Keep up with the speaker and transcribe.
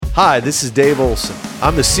Hi, this is Dave Olson.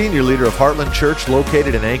 I'm the senior leader of Heartland Church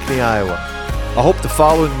located in Ankeny, Iowa. I hope the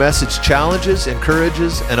following message challenges,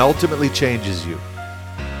 encourages, and ultimately changes you.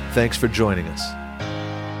 Thanks for joining us.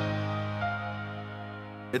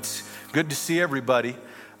 It's good to see everybody.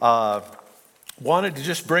 Wanted to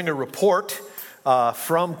just bring a report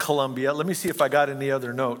from Columbia. Let me see if I got any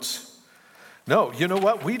other notes. No, you know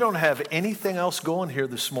what? We don't have anything else going here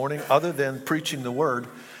this morning other than preaching the word.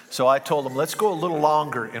 So I told them, let's go a little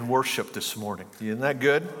longer in worship this morning. Isn't that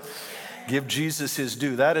good? Give Jesus his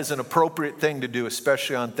due. That is an appropriate thing to do,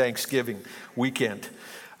 especially on Thanksgiving weekend.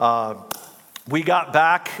 We got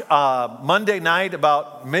back Monday night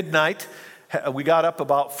about midnight. We got up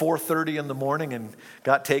about 4:30 in the morning and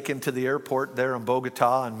got taken to the airport there in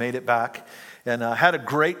Bogota and made it back. And had a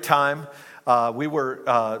great time. We were,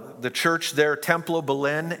 the church there, Templo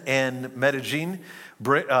Belen and Medellin,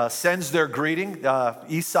 sends their greeting.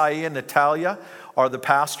 Isai and Natalia are the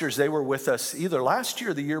pastors. They were with us either last year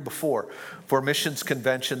or the year before for missions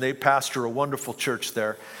convention. They pastor a wonderful church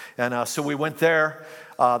there. And so we went there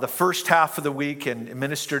the first half of the week and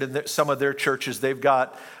ministered in some of their churches. They've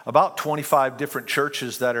got about 25 different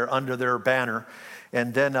churches that are under their banner.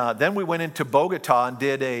 And then we went into Bogota and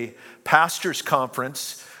did a pastors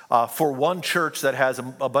conference for one church that has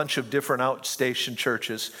a bunch of different outstation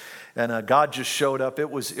churches. And God just showed up. It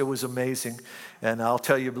was amazing. And I'll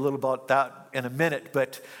tell you a little about that in a minute.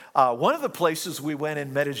 But one of the places we went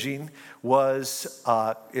in Medellin was,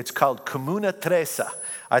 it's called Comuna Tresa.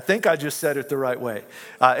 I think I just said it the right way.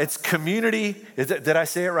 It's community, did I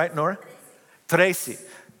say it right, Nora? Tresi.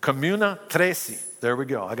 Comuna Tresi. There we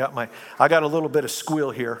go. I got a little bit of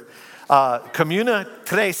squeal here. Comuna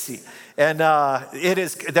Tresi. And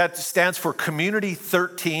that stands for Community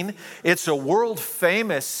 13. It's a world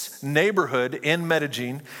famous neighborhood in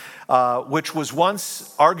Medellin, which was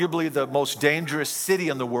once arguably the most dangerous city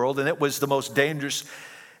in the world, and it was the most dangerous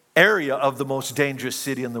area of the most dangerous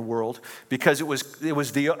city in the world because it was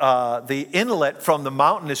the inlet from the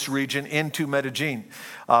mountainous region into Medellin,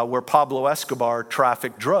 where Pablo Escobar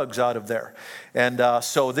trafficked drugs out of there. And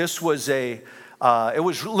so this was it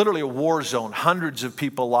was literally a war zone. Hundreds of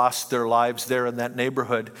people lost their lives there in that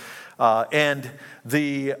neighborhood. And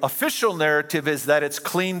the official narrative is that it's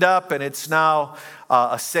cleaned up and it's now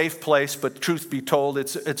a safe place. But truth be told,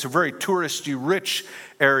 it's a very touristy rich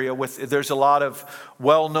area. There's a lot of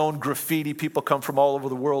well-known graffiti. People come from all over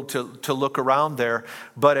the world to look around there.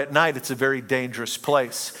 But at night, it's a very dangerous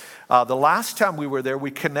place. The last time we were there,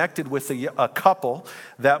 we connected with a couple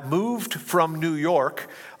that moved from New York.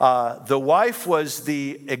 The wife was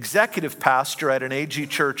the executive pastor at an AG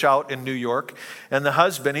church out in New York. And the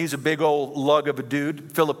husband, he's a big old lug of a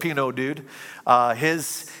dude, Filipino dude.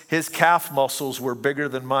 His calf muscles were bigger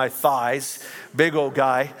than my thighs, big old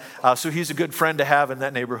guy. So he's a good friend to have in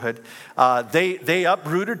that neighborhood. They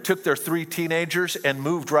uprooted, took their 3 teenagers and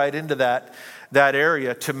moved right into that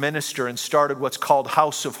area to minister and started what's called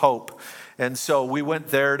House of Hope. And so we went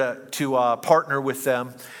there to partner with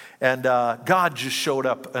them. And God just showed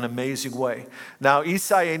up an amazing way. Now,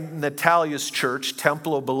 Isai and Natalia's church,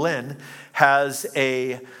 Templo Belen, has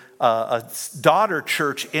a daughter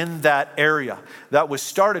church in that area that was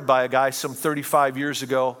started by a guy some 35 years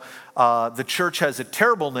ago. The church has a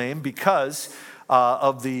terrible name because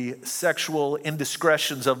of the sexual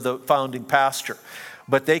indiscretions of the founding pastor.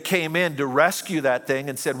 But they came in to rescue that thing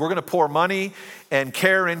and said, we're going to pour money and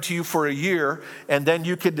care into you for a year. And then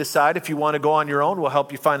you can decide if you want to go on your own. We'll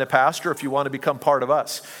help you find a pastor if you want to become part of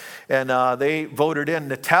us. And they voted in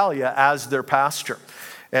Natalia as their pastor.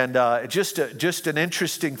 And just an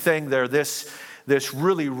interesting thing there, this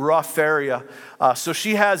really rough area. So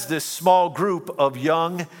she has this small group of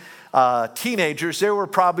young teenagers. They were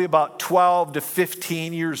probably about 12 to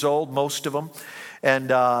 15 years old, most of them.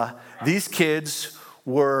 And these kids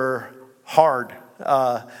were hard.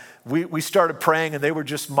 We started praying and they were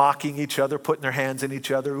just mocking each other, putting their hands in each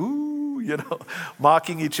other,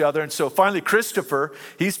 mocking each other. And so finally Christopher,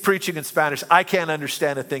 he's preaching in Spanish. I can't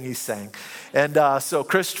understand a thing he's saying. And so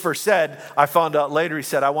Christopher said, I found out later, he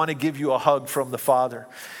said, I want to give you a hug from the Father.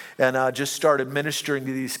 And just started ministering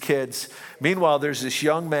to these kids. Meanwhile, there's this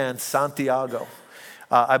young man, Santiago.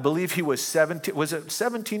 I believe he was 17. Was it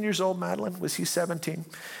 17 years old, Madeline? Was he 17?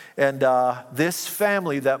 And this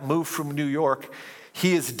family that moved from New York,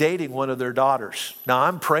 he is dating one of their daughters. Now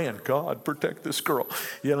I'm praying, God, protect this girl.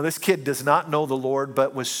 This kid does not know the Lord,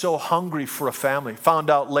 but was so hungry for a family. Found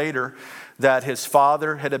out later that his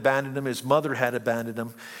father had abandoned him, his mother had abandoned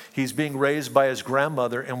him. He's being raised by his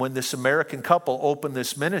grandmother. And when this American couple opened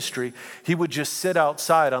this ministry, he would just sit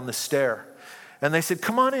outside on the stair. And they said,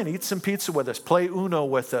 come on in, eat some pizza with us, play Uno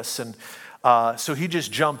with us. And So he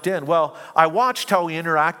just jumped in. Well, I watched how he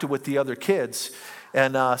interacted with the other kids.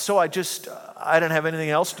 And so I didn't have anything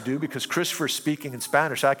else to do because Christopher's speaking in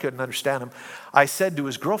Spanish. I couldn't understand him. I said to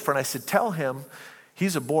his girlfriend, I said, tell him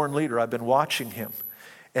he's a born leader. I've been watching him.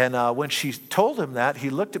 And when she told him that, he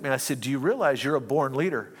looked at me and I said, do you realize you're a born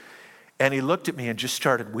leader? And he looked at me and just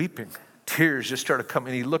started weeping. Tears just started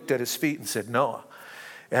coming. He looked at his feet and said, Noah.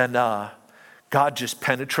 And God just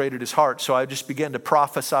penetrated his heart. So I just began to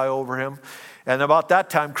prophesy over him. And about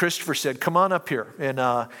that time, Christopher said, come on up here,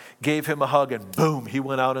 and gave him a hug, and boom, he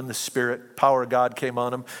went out in the Spirit. Power of God came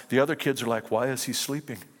on him. The other kids are like, why is he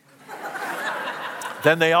sleeping?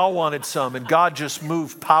 Then they all wanted some, and God just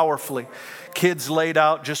moved powerfully. Kids laid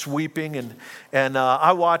out just weeping, and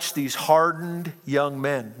I watched these hardened young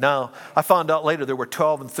men. Now, I found out later they were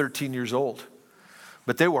 12 and 13 years old,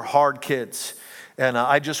 but they were hard kids. And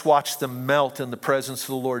I just watched them melt in the presence of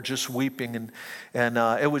the Lord, just weeping. And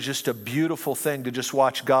it was just a beautiful thing to just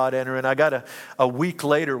watch God enter. And I got a week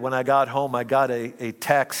later when I got home, I got a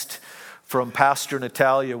text from Pastor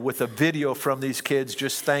Natalia with a video from these kids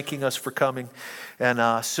just thanking us for coming.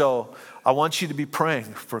 And so I want you to be praying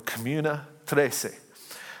for Comuna Trece.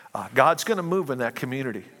 God's going to move in that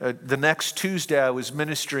community. The next Tuesday I was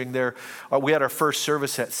ministering there. We had our first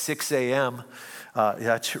service at 6 a.m.,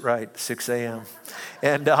 that's right, 6 a.m.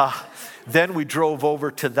 And then we drove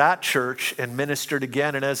over to that church and ministered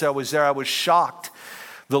again. And as I was there, I was shocked.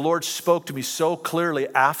 The Lord spoke to me so clearly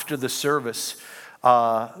after the service.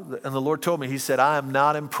 And the Lord told me, he said, I am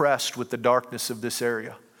not impressed with the darkness of this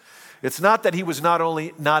area. It's not that he was not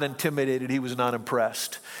only not intimidated, he was not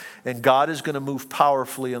impressed. And God is going to move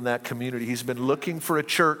powerfully in that community. He's been looking for a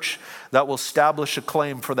church that will establish a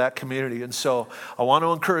claim for that community. And so I want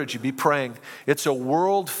to encourage you, be praying. It's a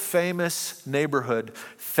world famous neighborhood,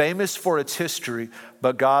 famous for its history,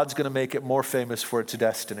 but God's going to make it more famous for its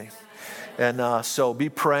destiny. And so be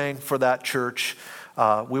praying for that church.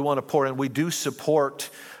 We want to pour in. We do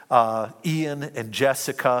support Ian and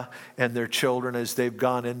Jessica and their children as they've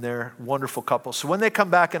gone in there. Wonderful couple. So when they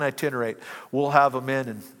come back and itinerate, we'll have them in,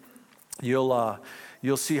 and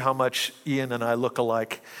you'll see how much Ian and I look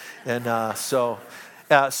alike. And so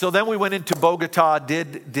then we went into Bogota,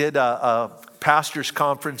 did a pastor's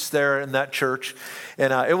conference there in that church,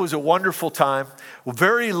 and it was a wonderful time.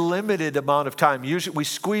 Very limited amount of time. Usually we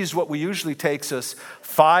squeeze what we usually takes us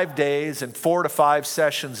 5 days and 4 to 5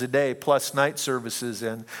 sessions a day plus night services,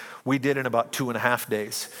 and we did in about 2.5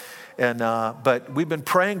 days. And but we've been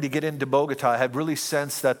praying to get into Bogota. I had really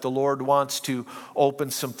sensed that the Lord wants to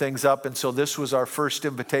open some things up. And so this was our first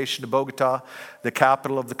invitation to Bogota, the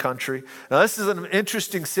capital of the country. Now this is an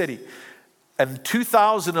interesting city. In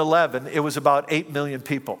 2011, it was about 8 million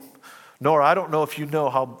people. Nora, I don't know if you know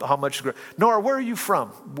how much. Nora, where are you from?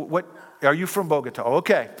 What are you from? Bogota?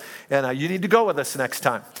 Okay. And you need to go with us next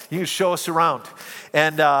time. You can show us around.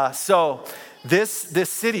 And so this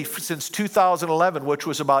city, since 2011, which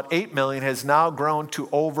was about 8 million, has now grown to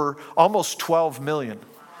over almost 12 million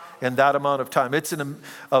in that amount of time. It's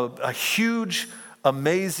a huge,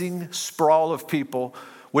 amazing sprawl of people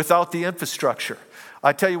without the infrastructure.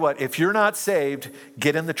 I tell you what, if you're not saved,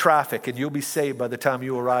 get in the traffic and you'll be saved by the time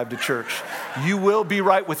you arrive to church. You will be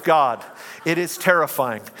right with God. It is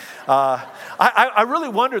terrifying. I really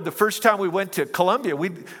wondered the first time we went to Colombia,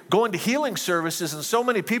 we'd go into healing services and so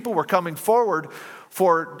many people were coming forward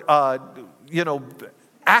for,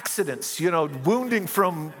 accidents, wounding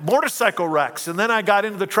from motorcycle wrecks. And then I got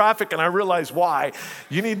into the traffic and I realized why.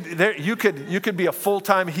 You could be a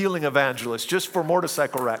full-time healing evangelist just for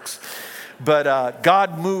motorcycle wrecks. But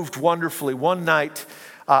God moved wonderfully. One night,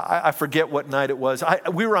 I forget what night it was.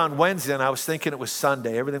 We were on Wednesday, and I was thinking it was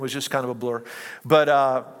Sunday. Everything was just kind of a blur.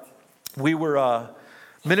 But we were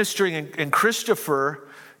ministering, and Christopher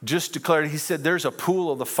just declared, he said, there's a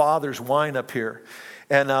pool of the Father's wine up here.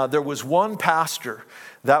 And there was one pastor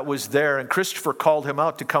that was there, and Christopher called him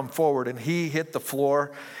out to come forward, and he hit the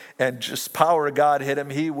floor, and just power of God hit him.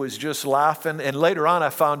 He was just laughing. And later on, I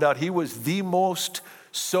found out he was the most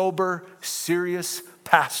sober, serious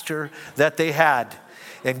pastor that they had.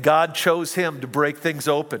 And God chose him to break things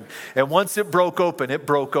open. And once it broke open, it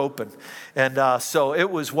broke open. And so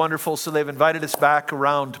it was wonderful. So they've invited us back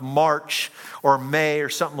around March or May or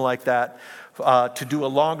something like that to do a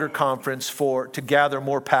longer conference to gather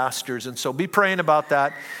more pastors. And so be praying about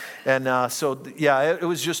that. And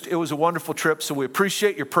it was a wonderful trip. So we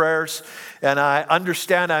appreciate your prayers. And I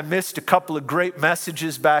understand I missed a couple of great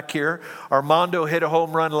messages back here. Armando hit a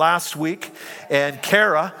home run last week. And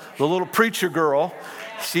Kara, the little preacher girl,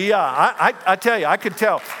 I tell you, I could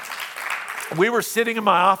tell. We were sitting in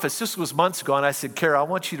my office, this was months ago, and I said, Kara, I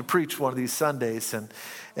want you to preach one of these Sundays.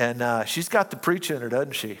 And she's got the preach in her,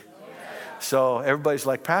 doesn't she? So everybody's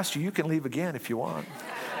like, Pastor, you can leave again if you want.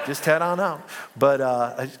 Just head on out. But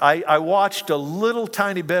I watched a little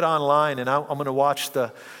tiny bit online, and I'm going to watch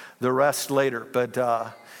the rest later. But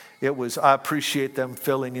I appreciate them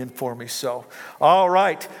filling in for me. So, all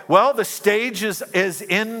right. Well, the stage is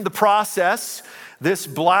in the process. This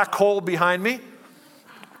black hole behind me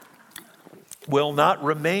will not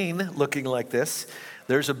remain looking like this.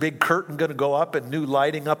 There's a big curtain going to go up and new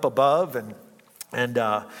lighting up above, and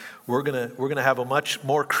we're gonna have a much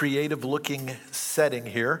more creative looking setting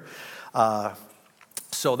here.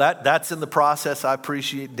 So that's in the process. I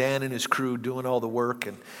appreciate Dan and his crew doing all the work,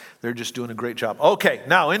 and they're just doing a great job. Okay,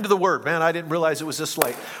 now into the Word. Man, I didn't realize it was this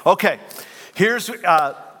late. Okay, here's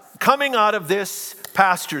coming out of this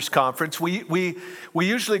pastors' conference. We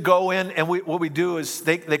usually go in, and what we do is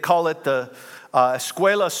they call it the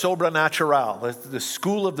Escuela Sobrenatural, the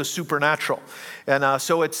School of the Supernatural. And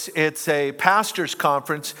so it's a pastor's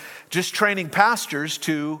conference, just training pastors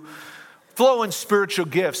to flow in spiritual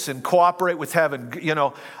gifts and cooperate with heaven.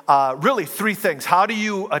 Really three things. How do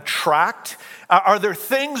you attract? Are there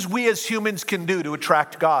things we as humans can do to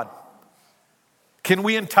attract God? Can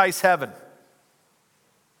we entice heaven?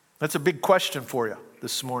 That's a big question for you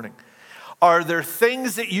this morning. Are there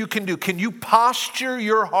things that you can do? Can you posture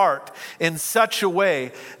your heart in such a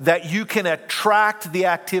way that you can attract the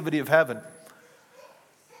activity of heaven?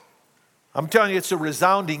 I'm telling you, it's a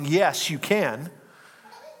resounding yes, you can.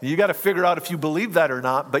 You got to figure out if you believe that or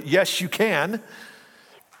not, but yes, you can.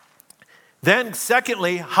 Then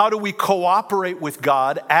secondly, how do we cooperate with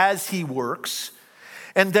God as He works?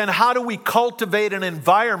 And then how do we cultivate an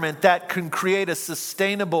environment that can create a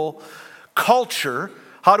sustainable culture?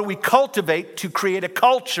 How do we cultivate to create a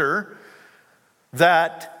culture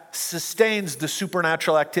that sustains the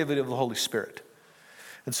supernatural activity of the Holy Spirit?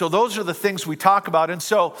 And so those are the things we talk about. And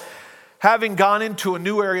so having gone into a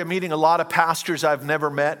new area, meeting a lot of pastors I've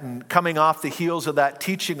never met, and coming off the heels of that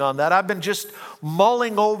teaching on that, I've been just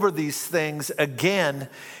mulling over these things again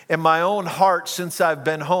in my own heart since I've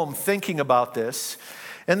been home thinking about this.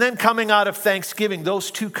 And then coming out of Thanksgiving,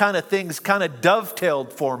 those two kind of things kind of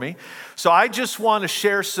dovetailed for me. So I just want to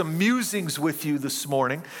share some musings with you this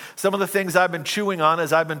morning. Some of the things I've been chewing on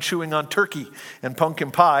as I've been chewing on turkey and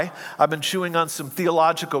pumpkin pie. I've been chewing on some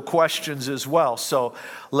theological questions as well. So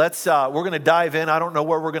we're going to dive in. I don't know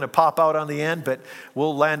where we're going to pop out on the end, but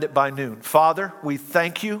we'll land it by noon. Father, we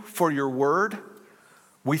thank you for your word.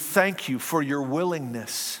 We thank you for your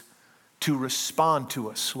willingness to respond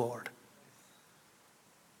to us, Lord.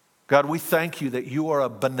 God, we thank you that you are a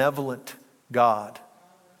benevolent God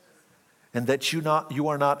and that you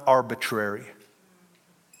are not arbitrary.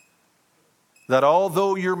 That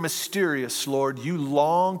although you're mysterious, Lord, you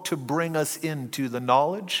long to bring us into the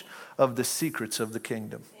knowledge of the secrets of the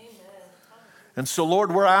kingdom. Amen. And so,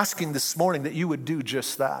 Lord, we're asking this morning that you would do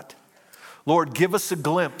just that. Lord, give us a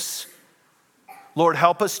glimpse. Lord,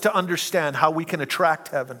 help us to understand how we can attract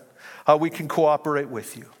heaven, how we can cooperate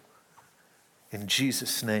with you. In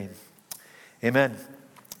Jesus' name, amen.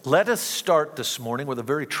 Let us start this morning with a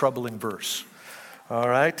very troubling verse. All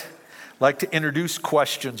right? I'd like to introduce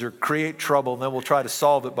questions or create trouble, and then we'll try to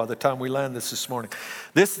solve it by the time we land this morning.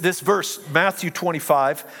 This verse, Matthew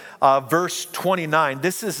 25, verse 29,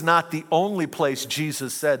 this is not the only place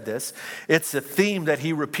Jesus said this. It's a theme that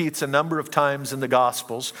he repeats a number of times in the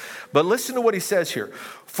Gospels. But listen to what he says here.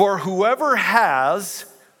 For whoever has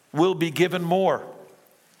will be given more,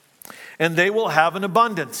 and they will have an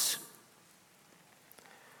abundance.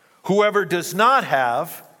 Whoever does not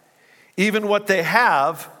have, even what they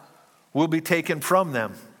have will be taken from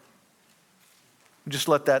them. Just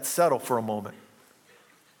let that settle for a moment.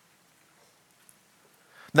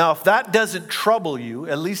 Now, if that doesn't trouble you,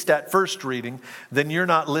 at least at first reading, then you're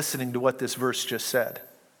not listening to what this verse just said.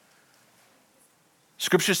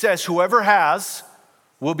 Scripture says, whoever has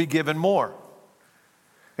will be given more.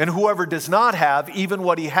 And whoever does not have, even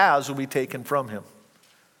what he has will be taken from him.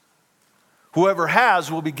 Whoever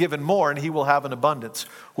has will be given more, and he will have an abundance.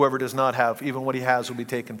 Whoever does not have, even what he has will be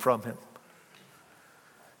taken from him.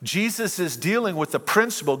 Jesus is dealing with the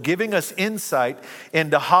principle, giving us insight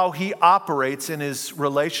into how he operates in his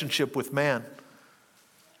relationship with man.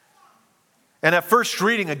 And at first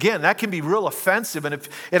reading, again, that can be real offensive, and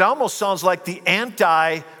it almost sounds like the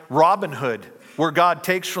anti-Robin Hood, where God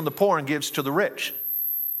takes from the poor and gives to the rich.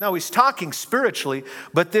 Now, he's talking spiritually,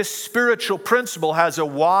 but this spiritual principle has a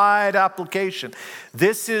wide application.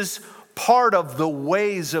 This is part of the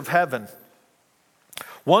ways of heaven.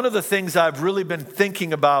 One of the things I've really been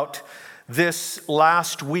thinking about this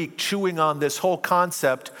last week, chewing on this whole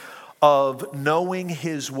concept of knowing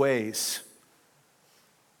his ways.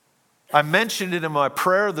 I mentioned it in my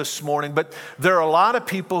prayer this morning, but there are a lot of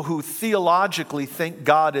people who theologically think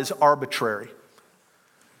God is arbitrary.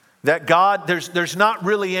 That God, there's not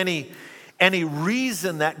really any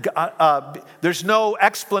reason that, there's no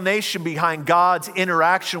explanation behind God's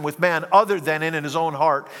interaction with man other than in his own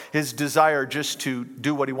heart, his desire just to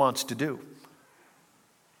do what he wants to do.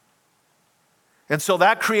 And so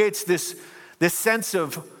that creates this sense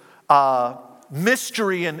of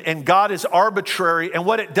mystery and God is arbitrary. And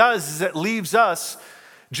what it does is it leaves us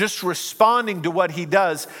just responding to what he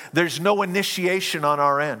does. There's no initiation on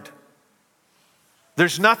our end.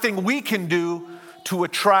 There's nothing we can do to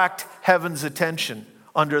attract heaven's attention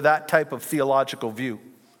under that type of theological view.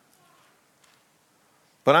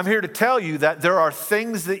 But I'm here to tell you that there are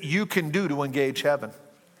things that you can do to engage heaven.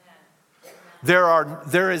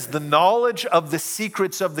 There is the knowledge of the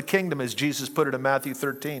secrets of the kingdom, as Jesus put it in Matthew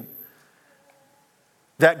 13.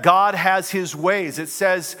 That God has his ways. It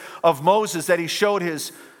says of Moses that he showed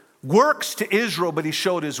his works to Israel, but he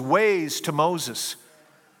showed his ways to Moses.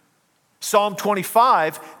 Psalm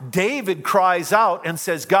 25, David cries out and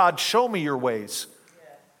says, God, show me your ways.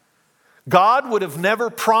 God would have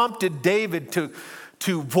never prompted David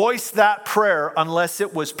to voice that prayer unless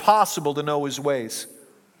it was possible to know his ways.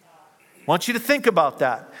 I want you to think about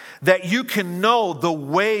that you can know the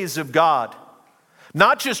ways of God.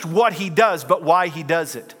 Not just what he does, but why he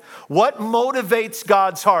does it. What motivates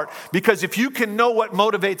God's heart? Because if you can know what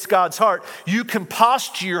motivates God's heart, you can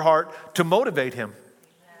posture your heart to motivate him.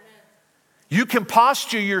 You can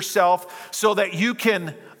posture yourself so that you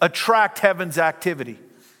can attract heaven's activity.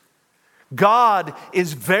 God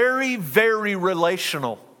is very, very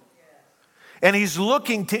relational. And he's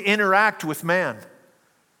looking to interact with man.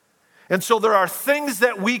 And so there are things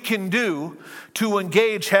that we can do to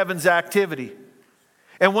engage heaven's activity.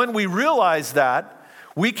 And when we realize that,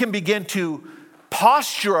 we can begin to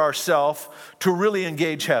posture ourselves to really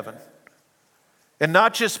engage heaven. And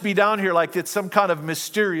not just be down here like it's some kind of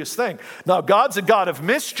mysterious thing. Now, God's a God of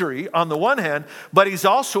mystery on the one hand, but he's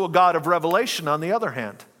also a God of revelation on the other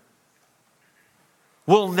hand.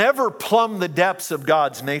 We'll never plumb the depths of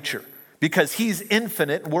God's nature because he's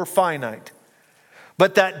infinite and we're finite.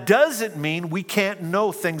 But that doesn't mean we can't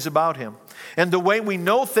know things about him. And the way we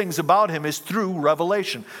know things about him is through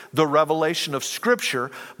revelation. The revelation of Scripture,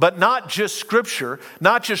 but not just Scripture,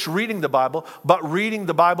 not just reading the Bible, but reading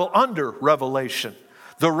the Bible under revelation.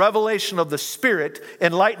 The revelation of the Spirit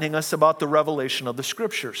enlightening us about the revelation of the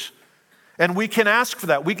Scriptures. And we can ask for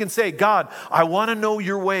that. We can say, God, I want to know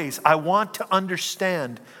your ways. I want to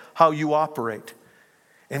understand how you operate.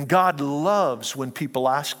 And God loves when people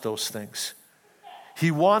ask those things. He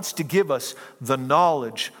wants to give us the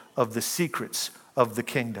knowledge of the secrets of the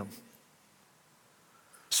kingdom.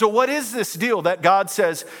 So what is this deal that God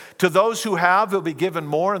says, to those who have, they'll be given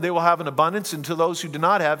more and they will have an abundance, and to those who do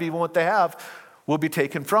not have, even what they have will be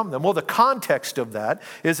taken from them? Well, the context of that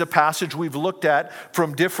is a passage we've looked at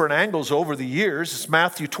from different angles over the years. It's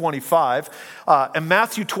Matthew 25. In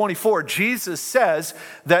Matthew 24, Jesus says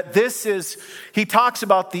that he talks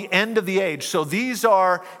about the end of the age. So these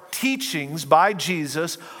are teachings by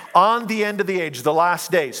Jesus on the end of the age, the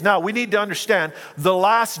last days. Now, we need to understand the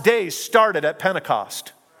last days started at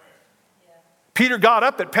Pentecost. Peter got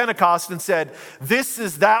up at Pentecost and said, this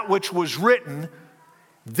is that which was written.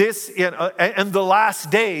 This in the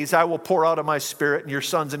last days I will pour out of my Spirit, and your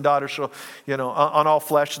sons and daughters shall, on all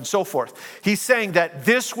flesh, and so forth. He's saying that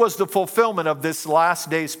this was the fulfillment of this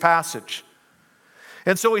last days passage.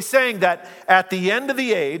 And so he's saying that at the end of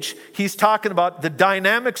the age, he's talking about the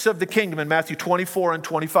dynamics of the kingdom in Matthew 24 and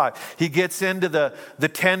 25. He gets into the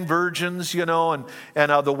 10 virgins, and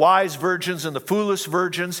the wise virgins and the foolish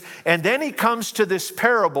virgins. And then he comes to this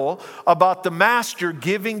parable about the master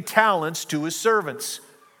giving talents to his servants.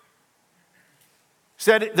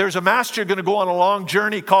 Said there's a master going to go on a long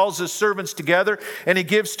journey, calls his servants together, and he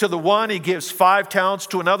gives to the one, he gives 5 talents,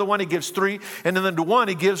 to another one he gives 3, and then to one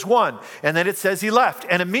he gives 1. And then it says he left.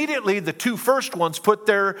 And immediately the 2 first ones put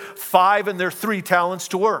their 5 and their 3 talents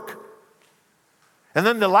to work. And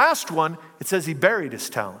then the last one, it says he buried his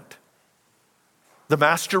talent. The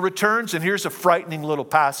master returns, and here's a frightening little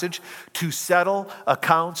passage, to settle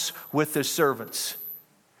accounts with his servants.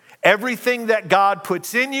 Everything that God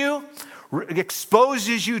puts in you,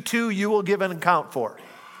 exposes you to, you will give an account for.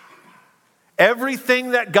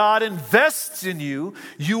 Everything that God invests in you,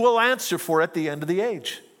 you will answer for at the end of the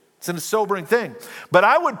age. It's a sobering thing. But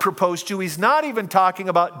I would propose to you, he's not even talking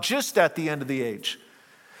about just at the end of the age.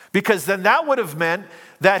 Because then that would have meant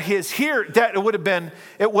that it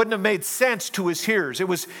wouldn't have made sense to his hearers. It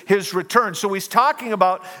was his return. So he's talking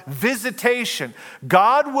about visitation.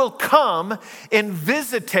 God will come in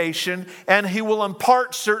visitation and he will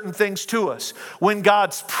impart certain things to us. When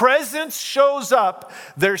God's presence shows up,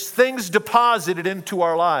 there's things deposited into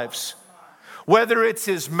our lives. Whether it's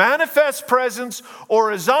his manifest presence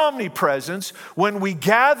or his omnipresence, when we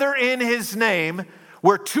gather in his name,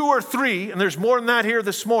 where two or three, and there's more than that here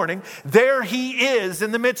this morning, there he is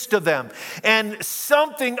in the midst of them. And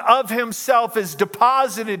something of himself is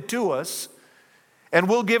deposited to us, and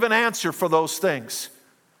we'll give an answer for those things.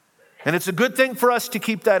 And it's a good thing for us to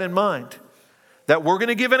keep that in mind, that we're going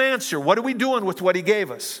to give an answer. What are we doing with what he gave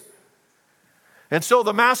us? And so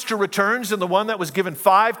the master returns, and the one that was given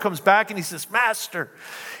 5 comes back and he says, Master,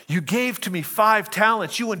 you gave to me 5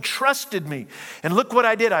 talents. You entrusted me. And look what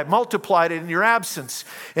I did. I multiplied it in your absence.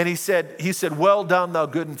 And he said, well done, thou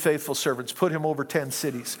good and faithful servants. Put him over 10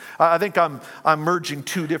 cities. I think I'm merging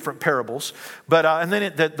 2 different parables. But and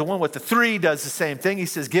then the one with the 3 does the same thing. He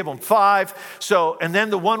says, give him 5. And then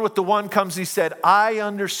the one with the 1 comes. He said, I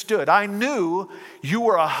understood. I knew you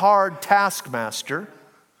were a hard taskmaster.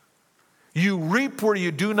 You reap where you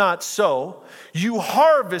do not sow. You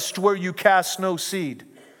harvest where you cast no seed.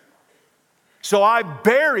 So I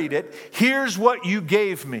buried it. Here's what you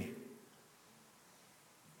gave me.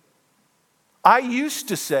 I used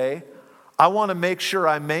to say, I want to make sure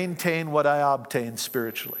I maintain what I obtain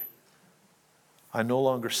spiritually. I no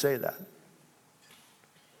longer say that.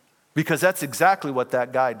 Because that's exactly what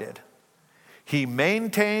that guy did. He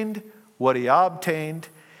maintained what he obtained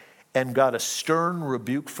and got a stern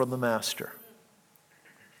rebuke from the master.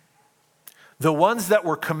 The ones that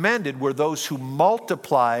were commended were those who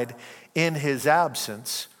multiplied in his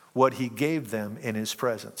absence what he gave them in his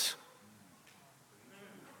presence.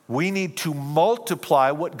 We need to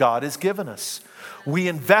multiply what God has given us. We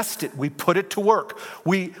invest it. We put it to work.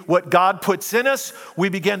 What God puts in us, we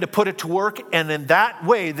begin to put it to work, and in that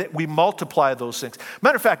way that we multiply those things.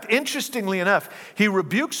 Matter of fact, interestingly enough, he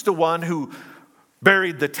rebukes the one who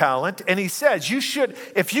buried the talent, and he says,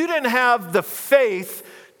 if you didn't have the faith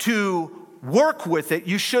to work with it,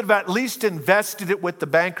 you should have at least invested it with the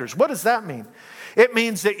bankers. What does that mean? It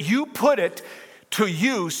means that you put it to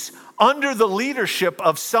use under the leadership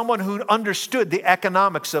of someone who understood the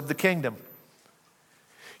economics of the kingdom.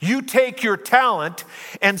 You take your talent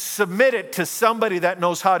and submit it to somebody that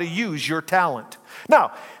knows how to use your talent.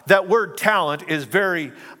 Now, that word talent is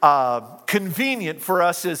very convenient for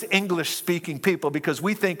us as English-speaking people because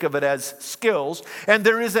we think of it as skills, and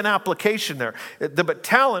there is an application there. But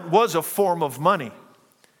talent was a form of money.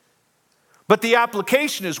 But the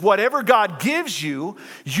application is whatever God gives you,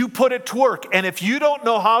 you put it to work. And if you don't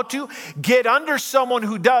know how to, get under someone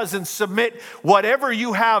who does and submit whatever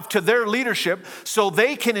you have to their leadership so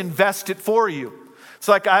they can invest it for you. It's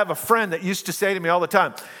like I have a friend that used to say to me all the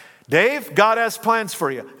time, Dave, God has plans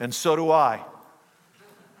for you, and so do I.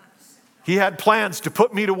 He had plans to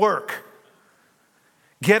put me to work.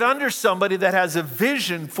 Get under somebody that has a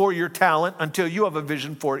vision for your talent until you have a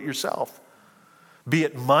vision for it yourself. Be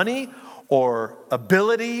it money or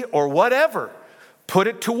ability or whatever. Put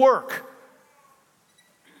it to work.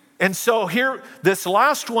 And so here, this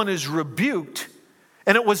last one is rebuked.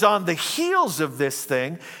 And it was on the heels of this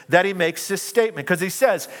thing that he makes this statement. Because he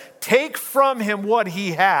says, take from him what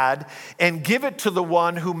he had and give it to the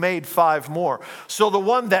one who made 5 more. So the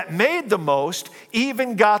one that made the most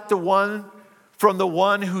even got the one from the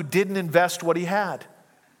one who didn't invest what he had.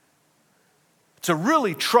 It's a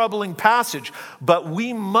really troubling passage, but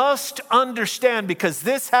we must understand because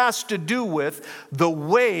this has to do with the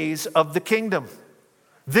ways of the kingdom.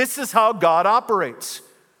 This is how God operates.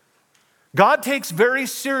 God takes very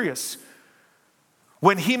serious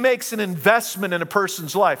when he makes an investment in a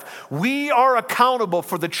person's life. We are accountable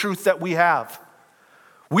for the truth that we have.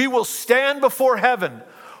 We will stand before heaven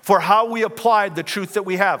for how we applied the truth that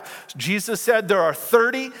we have. Jesus said there are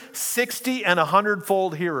 30, 60, and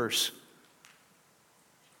 100-fold hearers.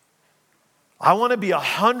 I want to be a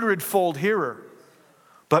 100-fold hearer,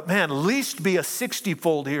 but man, at least be a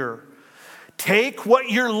 60-fold hearer. Take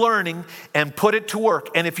what you're learning and put it to work.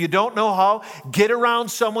 And if you don't know how, get around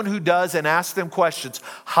someone who does and ask them questions.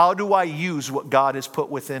 How do I use what God has put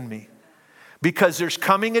within me? Because there's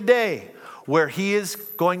coming a day where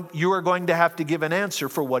you are going to have to give an answer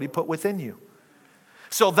for what he put within you.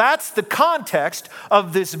 So that's the context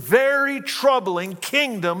of this very troubling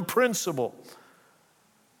kingdom principle.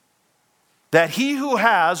 That he who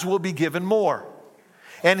has will be given more.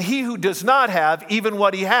 And he who does not have, even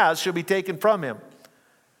what he has, shall be taken from him.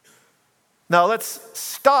 Now let's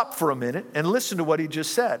stop for a minute and listen to what he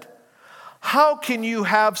just said. How can you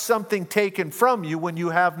have something taken from you when you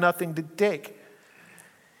have nothing to take?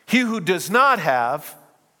 He who does not have,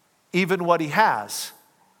 even what he has,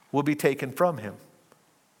 will be taken from him.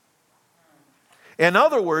 In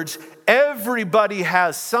other words, everybody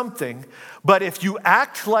has something, but if you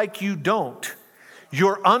act like you don't,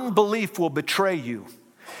 your unbelief will betray you.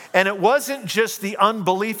 And it wasn't just the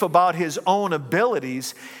unbelief about his own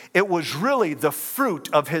abilities, it was really the fruit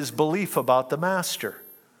of his belief about the master.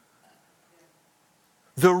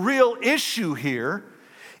 The real issue here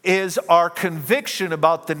is our conviction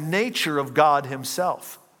about the nature of God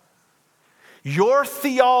himself. Your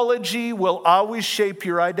theology will always shape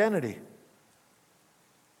your identity.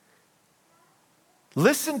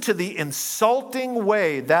 Listen to the insulting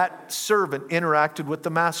way that servant interacted with the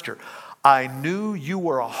master. I knew you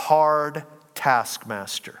were a hard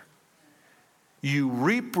taskmaster. You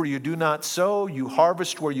reap where you do not sow. You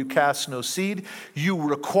harvest where you cast no seed. You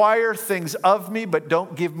require things of me, but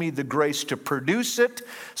don't give me the grace to produce it.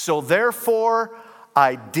 So therefore,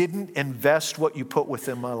 I didn't invest what you put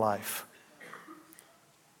within my life.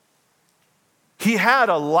 He had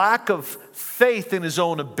a lack of faith in his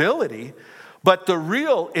own ability, but the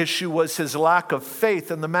real issue was his lack of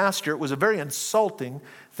faith in the master. It was a very insulting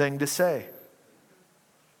thing to say.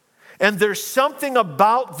 And there's something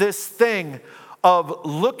about this thing of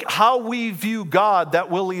look how we view God that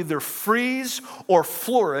will either freeze or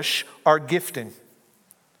flourish our gifting.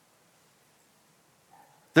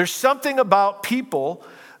 There's something about people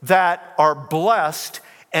that are blessed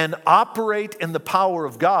and operate in the power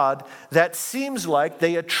of God that seems like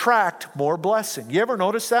they attract more blessing. You ever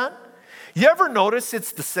notice that? You ever notice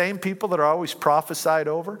it's the same people that are always prophesied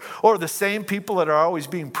over, or the same people that are always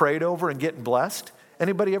being prayed over and getting blessed?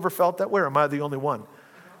 Anybody ever felt that way, or am I the only one?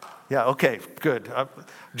 Yeah, okay, good.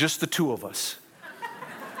 Just the two of us.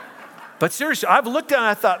 But seriously, I've looked at it and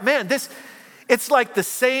I thought, man, it's like the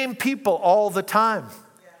same people all the time.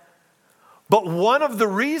 But one of the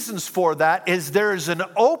reasons for that is there's an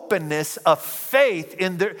openness of faith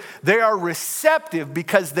in their, they are receptive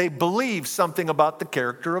because they believe something about the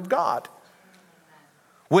character of God.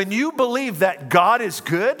 When you believe that God is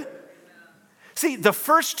good, see, the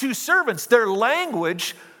first two servants, their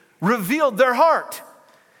language revealed their heart.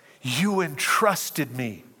 You entrusted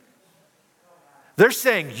me. They're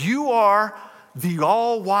saying, you are the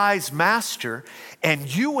all-wise master,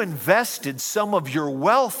 and you invested some of your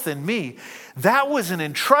wealth in me. That was an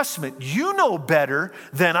entrustment. You know better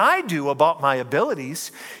than I do about my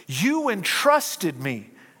abilities. You entrusted me.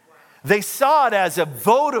 They saw it as a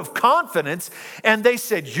vote of confidence, and they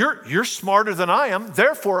said, you're smarter than I am,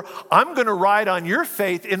 therefore I'm going to ride on your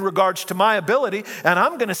faith in regards to my ability, and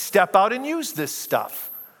I'm going to step out and use this stuff.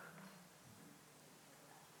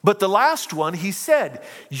 But the last one, he said,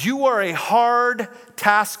 you are a hard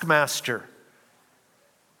taskmaster.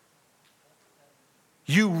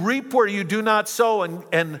 You reap where you do not sow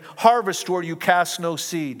and harvest where you cast no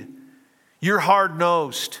seed. You're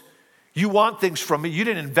hard-nosed. You want things from me. You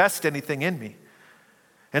didn't invest anything in me.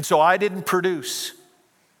 And so I didn't produce.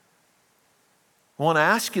 I want to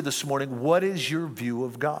ask you this morning, what is your view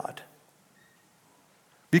of God?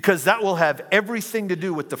 Because that will have everything to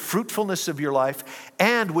do with the fruitfulness of your life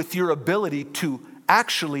and with your ability to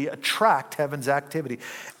actually attract heaven's activity,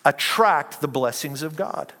 attract the blessings of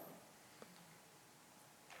God.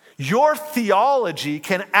 Your theology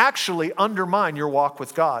can actually undermine your walk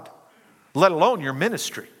with God, let alone your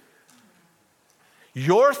ministry.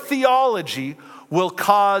 Your theology will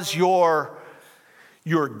cause your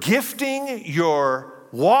gifting, your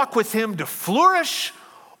walk with Him to flourish,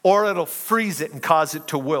 or it'll freeze it and cause it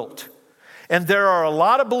to wilt. And there are a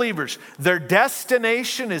lot of believers, their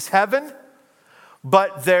destination is heaven,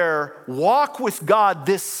 but their walk with God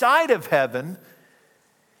this side of heaven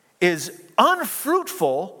is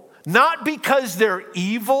unfruitful, not because they're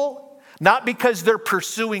evil, not because they're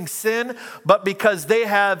pursuing sin, but because they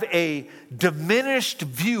have a diminished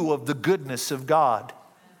view of the goodness of God.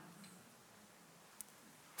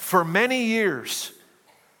 For many years,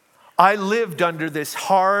 I lived under this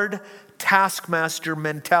hard taskmaster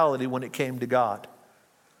mentality when it came to God.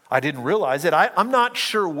 I didn't realize it. I'm not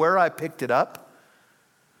sure where I picked it up.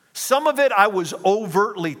 Some of it I was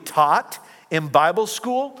overtly taught in Bible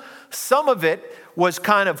school. Some of it was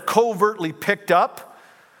kind of covertly picked up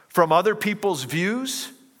from other people's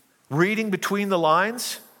views, reading between the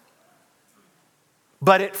lines.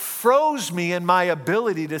 But it froze me in my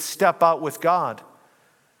ability to step out with God.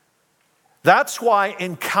 That's why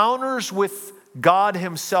encounters with God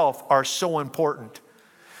Himself are so important.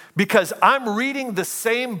 Because I'm reading the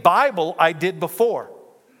same Bible I did before.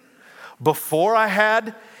 before I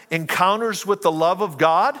had encounters with the love of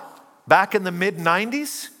God back in the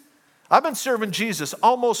mid-90s. I've been serving Jesus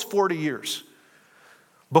almost 40 years.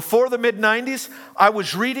 Before the mid-90s, I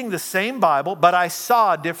was reading the same Bible, but I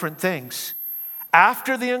saw different things.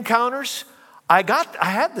 After the encounters, I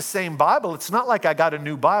had the same Bible. It's not like I got a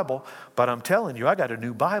new Bible, but I'm telling you, I got a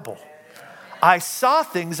new Bible. I saw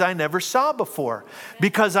things I never saw before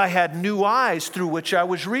because I had new eyes through which I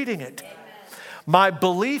was reading it. My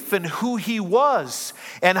belief in who he was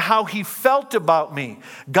and how he felt about me,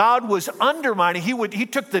 God was undermining. He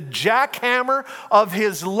took the jackhammer of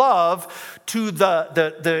his love to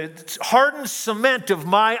the hardened cement of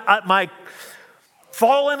my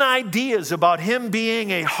fallen ideas about him being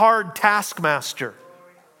a hard taskmaster.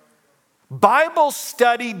 Bible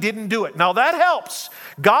study didn't do it. Now that helps.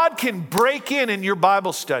 God can break in your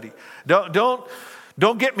Bible study.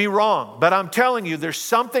 Don't get me wrong, but I'm telling you, there's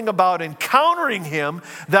something about encountering him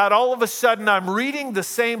that all of a sudden I'm reading the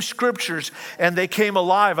same scriptures and they came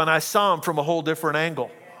alive and I saw them from a whole different angle.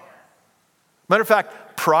 Matter of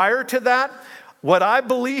fact, prior to that, what I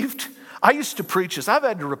believed, I used to preach this. I've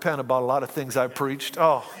had to repent about a lot of things I've preached.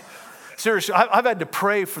 Oh, seriously, I've had to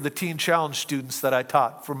pray for the Teen Challenge students that I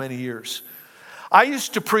taught for many years. I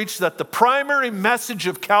used to preach that the primary message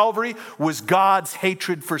of Calvary was God's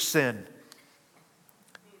hatred for sin.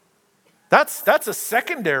 That's a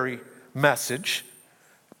secondary message,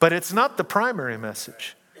 but it's not the primary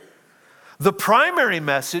message. The primary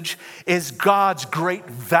message is God's great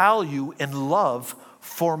value and love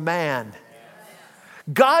for man.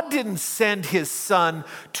 God didn't send his son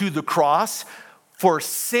to the cross for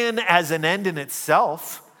sin as an end in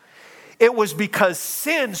itself. It was because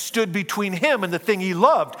sin stood between him and the thing he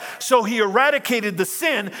loved. So he eradicated the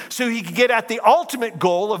sin so he could get at the ultimate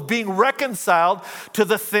goal of being reconciled to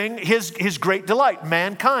the thing, his great delight,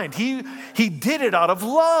 mankind. He did it out of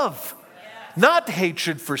love, not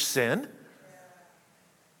hatred for sin.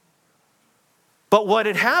 But what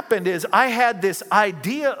had happened is I had this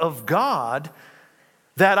idea of God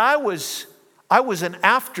that I was an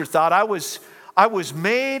afterthought. I was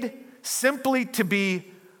made simply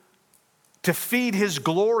to feed his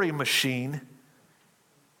glory machine,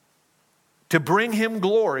 to bring him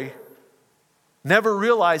glory, never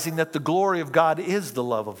realizing that the glory of God is the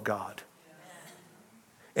love of God.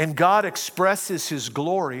 And God expresses his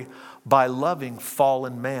glory by loving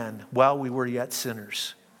fallen man while we were yet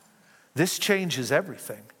sinners. This changes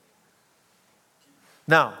everything.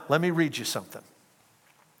 Now, let me read you something.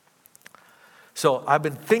 So I've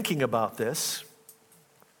been thinking about this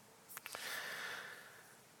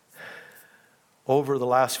over the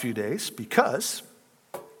last few days because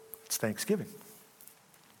it's Thanksgiving.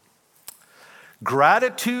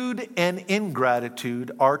 Gratitude and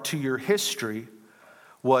ingratitude are to your history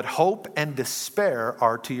what hope and despair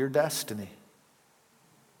are to your destiny.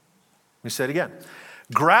 Let me say it again.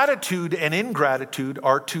 Gratitude and ingratitude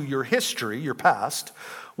are to your history, your past,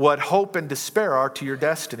 what hope and despair are to your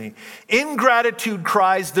destiny. Ingratitude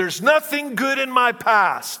cries, there's nothing good in my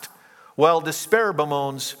past, while despair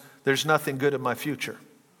bemoans, there's nothing good in my future.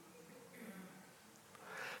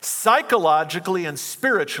 Psychologically and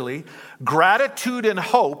spiritually, gratitude and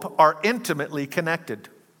hope are intimately connected.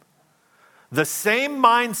 The same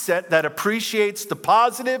mindset that appreciates the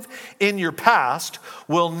positive in your past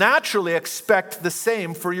will naturally expect the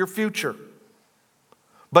same for your future.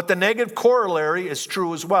 But the negative corollary is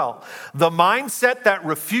true as well. The mindset that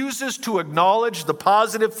refuses to acknowledge the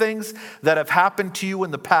positive things that have happened to you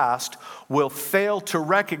in the past will fail to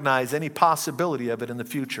recognize any possibility of it in the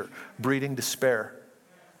future, breeding despair.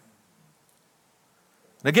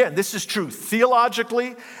 And again, this is true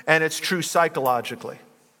theologically and it's true psychologically.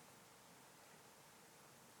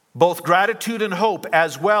 Both gratitude and hope,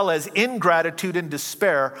 as well as ingratitude and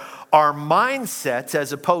despair, are mindsets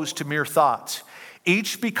as opposed to mere thoughts.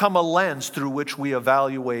 Each become a lens through which we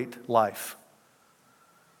evaluate life.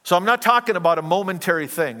 So I'm not talking about a momentary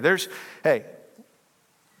thing.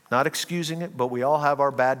 Not excusing it, but we all have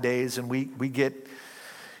our bad days and we get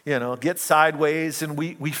sideways and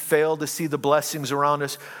we fail to see the blessings around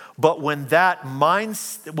us. But when that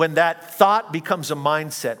thought becomes a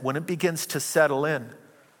mindset, when it begins to settle in,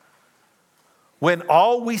 when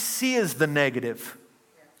all we see is the negative,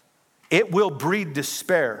 it will breed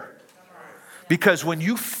despair. Because when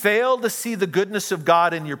you fail to see the goodness of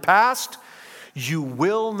God in your past, you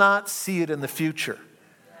will not see it in the future.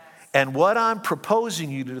 And what I'm proposing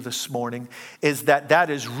you to this morning is that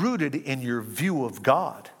is rooted in your view of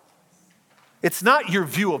God. It's not your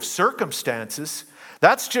view of circumstances.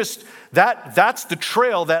 That's the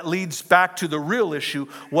trail that leads back to the real issue.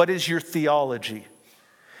 What is your theology?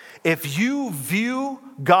 If you view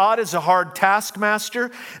God as a hard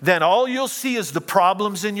taskmaster, then all you'll see is the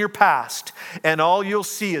problems in your past, and all you'll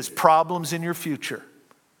see is problems in your future.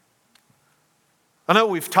 I know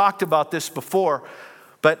we've talked about this before,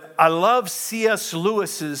 but I love C.S.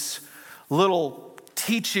 Lewis's little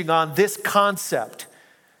teaching on this concept.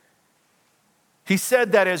 He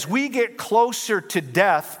said that as we get closer to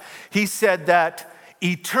death, he said that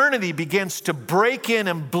eternity begins to break in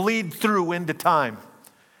and bleed through into time.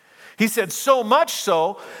 He said so much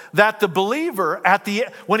so that the believer,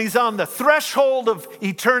 when he's on the threshold of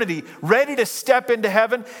eternity, ready to step into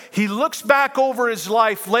heaven, he looks back over his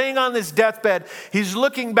life, laying on his deathbed. He's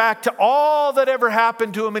looking back to all that ever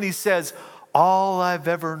happened to him, and he says, all I've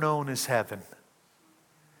ever known is heaven.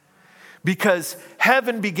 Because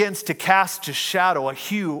heaven begins to cast a shadow, a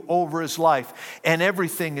hue over his life, and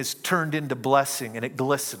everything is turned into blessing, and it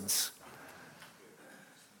glistens.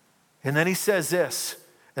 And then he says this,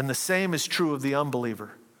 and the same is true of the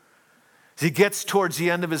unbeliever. As he gets towards the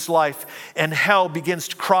end of his life and hell begins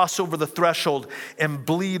to cross over the threshold and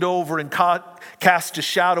bleed over and cast a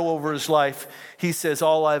shadow over his life, he says,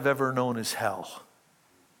 all I've ever known is hell.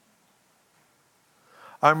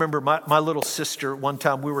 I remember my little sister, one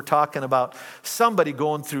time we were talking about somebody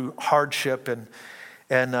going through hardship,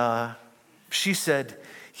 and she said,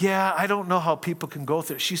 yeah, I don't know how people can go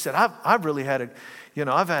through it. She said, I've really had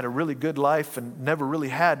I've had a really good life and never really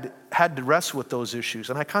had to wrestle with those issues.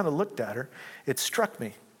 And I kind of looked at her. It struck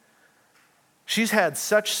me. She's had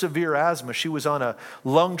such severe asthma. She was on a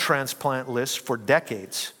lung transplant list for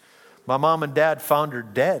decades. My mom and dad found her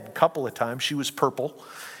dead a couple of times. She was purple.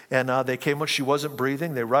 And they came when she wasn't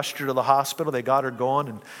breathing. They rushed her to the hospital. They got her going.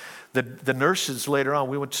 And the nurses later on,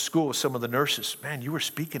 we went to school with some of the nurses. Man, you were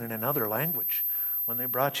speaking in another language when they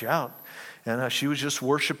brought you out. And she was just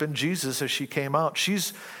worshiping Jesus as she came out.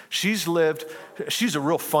 She's a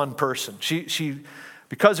real fun person. She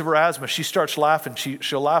because of her asthma, she starts laughing.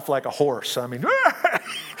 She'll laugh like a horse. I mean,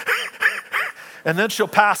 and then she'll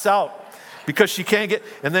pass out because she can't get,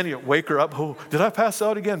 and then you wake her up. Oh, did I pass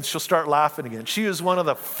out again? She'll start laughing again. She is one of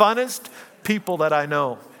the funnest people that I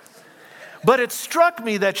know. But it struck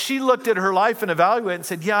me that she looked at her life and evaluated and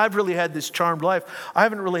said, yeah, I've really had this charmed life. I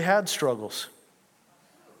haven't really had struggles.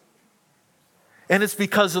 And it's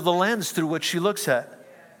because of the lens through which she looks at.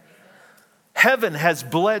 Heaven has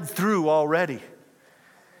bled through already.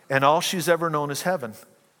 And all she's ever known is heaven.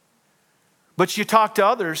 But you talk to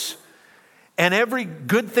others, and every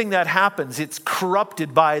good thing that happens, it's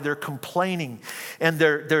corrupted by their complaining and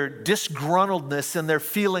their disgruntledness and their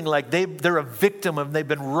feeling like they're a victim and they've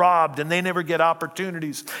been robbed and they never get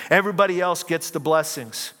opportunities. Everybody else gets the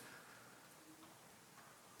blessings.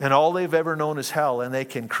 And all they've ever known is hell, and they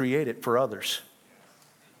can create it for others.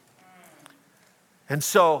 And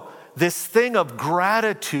so this thing of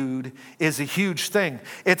gratitude is a huge thing.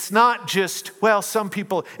 It's not just, some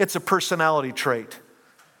people, it's a personality trait.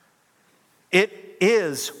 It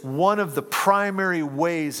is one of the primary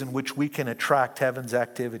ways in which we can attract heaven's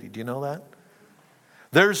activity. Do you know that?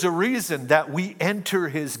 There's a reason that we enter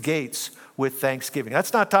his gates with thanksgiving.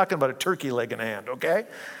 That's not talking about a turkey leg in hand, okay?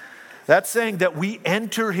 That's saying that we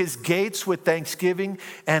enter his gates with thanksgiving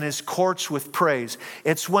and his courts with praise.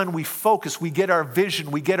 It's when we focus, we get our vision,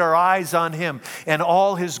 we get our eyes on him and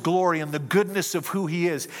all his glory and the goodness of who he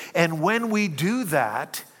is. And when we do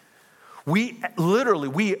that, we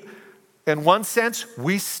in one sense,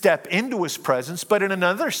 we step into his presence, but in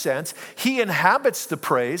another sense, he inhabits the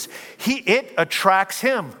praise. It attracts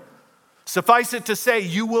him. Suffice it to say,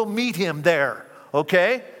 you will meet him there,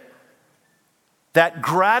 okay? That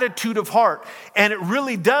gratitude of heart. And it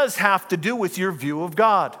really does have to do with your view of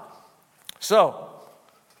God. So,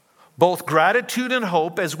 both gratitude and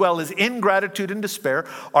hope, as well as ingratitude and despair,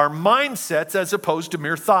 are mindsets as opposed to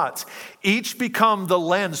mere thoughts. Each become the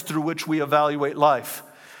lens through which we evaluate life.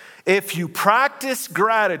 If you practice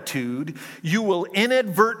gratitude, you will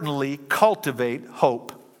inadvertently cultivate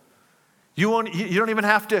hope. You don't even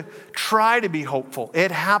have to try to be hopeful.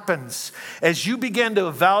 It happens. As you begin to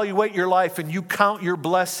evaluate your life and you count your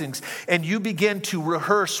blessings and you begin to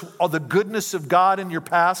rehearse all the goodness of God in your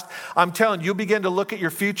past, I'm telling you, you'll begin to look at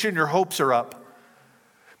your future and your hopes are up.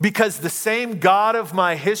 Because the same God of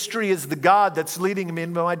my history is the God that's leading me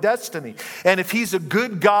into my destiny. And if he's a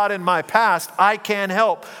good God in my past, I can't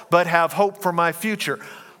help but have hope for my future.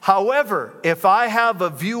 However, if I have a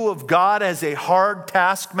view of God as a hard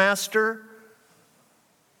taskmaster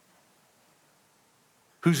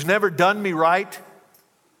who's never done me right,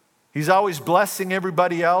 he's always blessing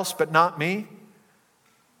everybody else but not me,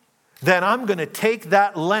 then I'm going to take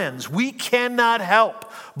that lens. We cannot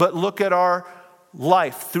help but look at our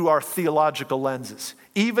life through our theological lenses.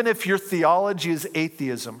 Even if your theology is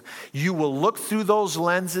atheism, you will look through those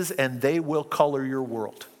lenses and they will color your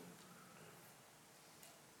world.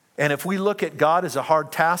 And if we look at God as a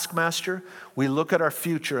hard taskmaster, we look at our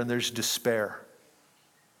future and there's despair.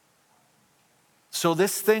 So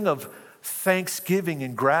this thing of thanksgiving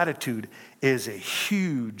and gratitude is a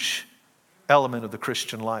huge element of the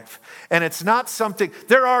Christian life. And it's not something,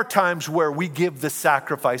 there are times where we give the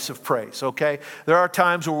sacrifice of praise, okay? There are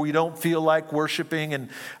times where we don't feel like worshiping, and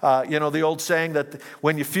the old saying that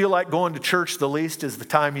when you feel like going to church the least is the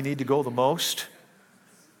time you need to go the most.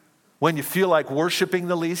 When you feel like worshiping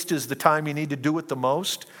the least is the time you need to do it the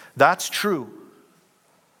most. That's true.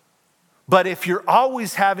 But if you're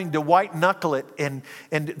always having to white knuckle it and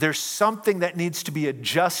there's something that needs to be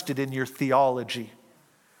adjusted in your theology,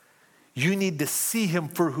 you need to see him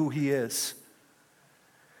for who he is.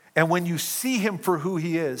 And when you see him for who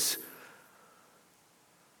he is,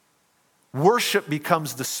 worship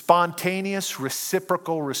becomes the spontaneous,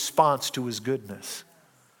 reciprocal response to his goodness.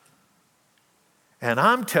 And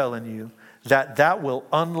I'm telling you that will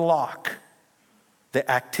unlock the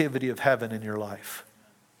activity of heaven in your life.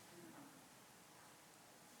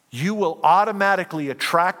 You will automatically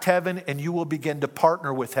attract heaven and you will begin to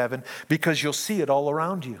partner with heaven because you'll see it all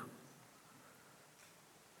around you.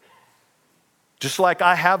 Just like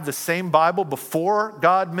I have the same Bible before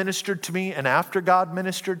God ministered to me and after God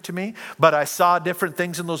ministered to me, but I saw different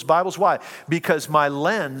things in those Bibles. Why? Because my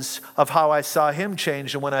lens of how I saw him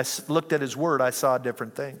changed, and when I looked at his word, I saw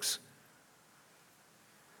different things.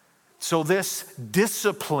 So this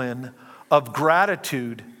discipline of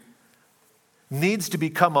gratitude needs to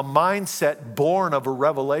become a mindset born of a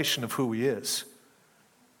revelation of who he is.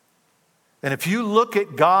 And if you look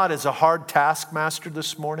at God as a hard taskmaster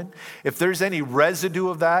this morning, if there's any residue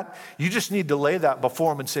of that, you just need to lay that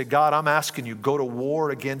before him and say, God, I'm asking you, go to war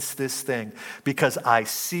against this thing because I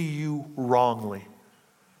see you wrongly.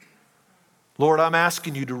 Lord, I'm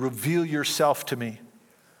asking you to reveal yourself to me.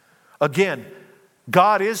 Again,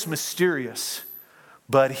 God is mysterious,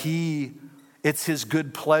 but it's his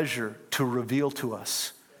good pleasure to reveal to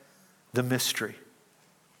us the mystery.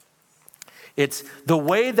 It's the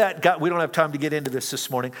way that God, we don't have time to get into this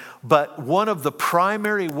morning, but one of the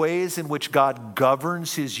primary ways in which God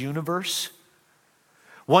governs his universe,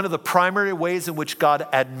 one of the primary ways in which God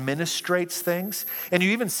administrates things, and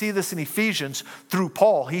you even see this in Ephesians through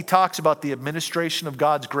Paul. He talks about the administration of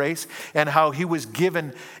God's grace and how he was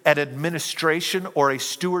given an administration or a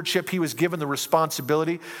stewardship. He was given the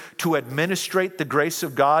responsibility to administrate the grace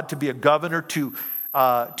of God, to be a governor, to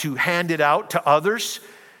hand it out to others.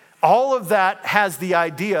 All of that has the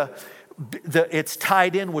idea that it's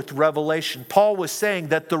tied in with revelation. Paul was saying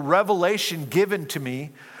that the revelation given to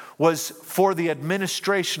me was for the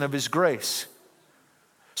administration of his grace.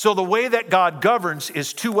 So the way that God governs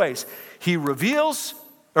is two ways. He reveals,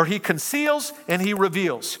 or he conceals, and he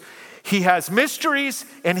reveals. He has mysteries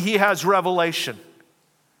and he has revelation.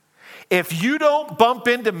 If you don't bump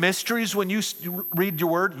into mysteries when you read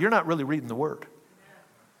your word, you're not really reading the word.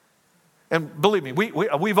 And believe me,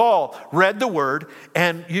 we've all read the word,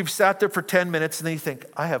 and you've sat there for 10 minutes and then you think,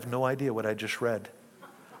 I have no idea what I just read.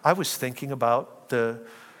 I was thinking about the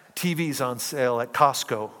TVs on sale at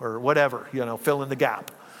Costco or whatever, fill in the gap.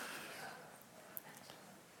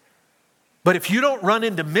 But if you don't run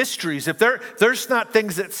into mysteries, if there's not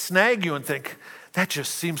things that snag you and think, that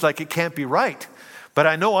just seems like it can't be right. But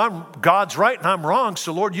I know God's right and I'm wrong,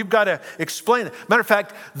 so Lord, you've got to explain it. Matter of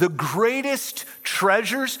fact, the greatest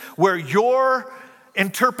treasures where your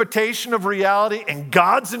interpretation of reality and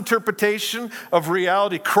God's interpretation of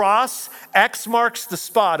reality cross, X marks the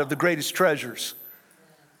spot of the greatest treasures.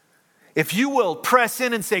 If you will press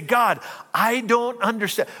in and say, God, I don't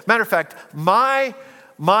understand. Matter of fact, my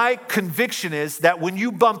conviction is that when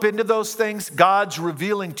you bump into those things, God's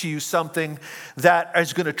revealing to you something that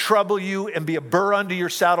is going to trouble you and be a burr under your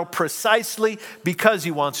saddle precisely because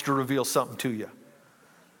he wants to reveal something to you.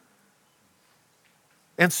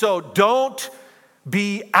 And so don't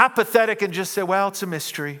be apathetic and just say, well, it's a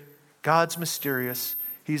mystery. God's mysterious.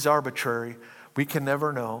 He's arbitrary. We can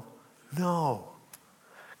never know. No.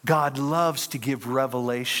 God loves to give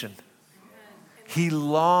revelation. He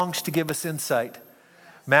longs to give us insight.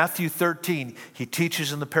 Matthew 13, he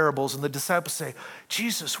teaches in the parables, and the disciples say,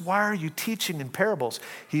 Jesus, why are you teaching in parables?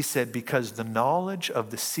 He said, because the knowledge of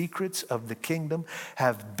the secrets of the kingdom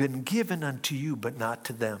have been given unto you, but not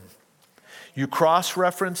to them. You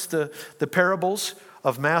cross-reference the parables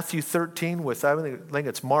of Matthew 13 with, I think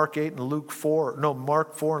it's Mark 8 and Luke 4, no,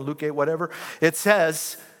 Mark 4 and Luke 8, whatever. It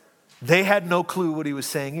says they had no clue what he was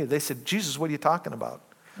saying either. They said, Jesus, what are you talking about?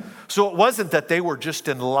 So it wasn't that they were just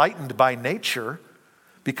enlightened by nature.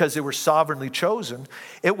 because they were sovereignly chosen.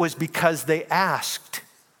 It was because they asked.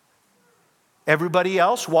 Everybody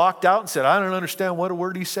else walked out and said, I don't understand what a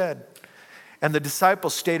word he said. And the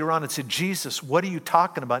disciples stayed around and said, Jesus, what are you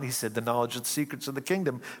talking about? And he said, the knowledge of the secrets of the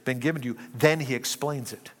kingdom been given to you. Then he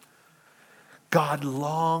explains it. God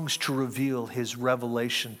longs to reveal his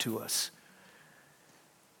revelation to us.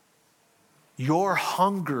 Your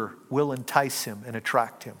hunger will entice him and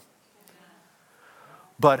attract him.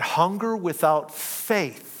 But hunger without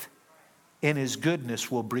faith in his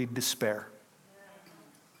goodness will breed despair.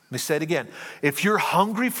 Let me say it again. If you're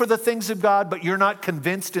hungry for the things of God, but you're not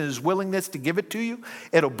convinced in his willingness to give it to you,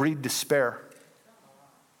 it'll breed despair.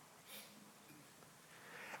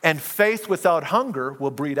 And faith without hunger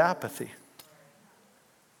will breed apathy.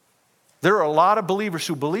 There are a lot of believers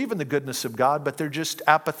who believe in the goodness of God, but they're just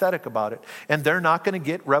apathetic about it. And they're not going to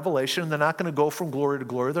get revelation. They're not going to go from glory to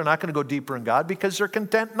glory. They're not going to go deeper in God because they're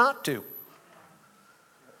content not to.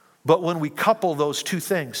 But when we couple those two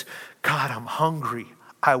things, God, I'm hungry.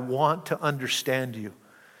 I want to understand you.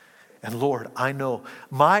 And Lord, I know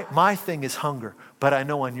my thing is hunger, but I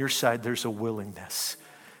know on your side there's a willingness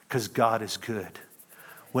because God is good.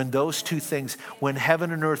 When those two things, when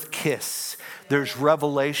heaven and earth kiss, there's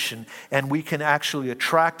revelation and we can actually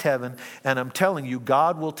attract heaven. And I'm telling you,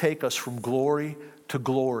 God will take us from glory to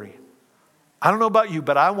glory. I don't know about you,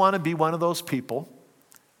 but I want to be one of those people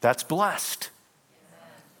that's blessed.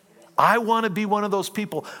 I want to be one of those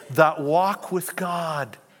people that walk with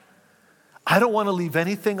God. I don't want to leave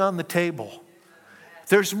anything on the table.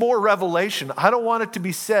 There's more revelation. I don't want it to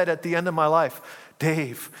be said at the end of my life,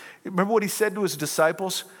 Dave, remember what he said to his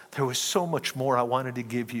disciples? There was so much more I wanted to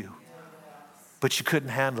give you, but you couldn't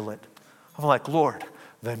handle it. I'm like, Lord,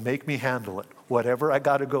 then make me handle it, whatever I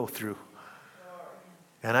got to go through.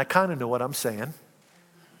 And I kind of know what I'm saying.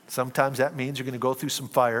 Sometimes that means you're going to go through some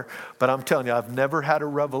fire, but I'm telling you, I've never had a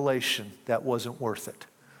revelation that wasn't worth it.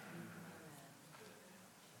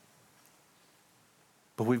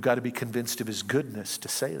 But we've got to be convinced of his goodness to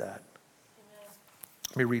say that.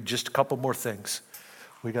 Let me read just a couple more things.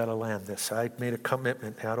 We got to land this. I made a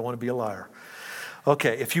commitment. I don't want to be a liar.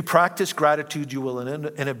 Okay, if you practice gratitude, you will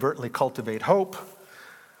inadvertently cultivate hope.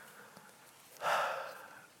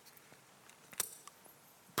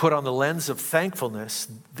 Put on the lens of thankfulness.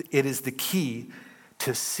 It is the key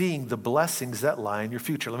to seeing the blessings that lie in your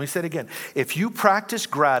future. Let me say it again. If you practice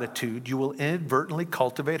gratitude, you will inadvertently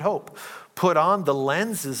cultivate hope. Put on the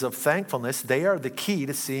lenses of thankfulness. They are the key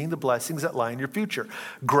to seeing the blessings that lie in your future.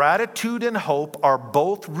 Gratitude and hope are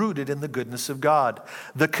both rooted in the goodness of God.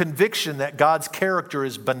 The conviction that God's character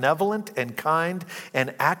is benevolent and kind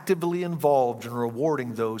and actively involved in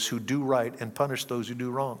rewarding those who do right and punish those who do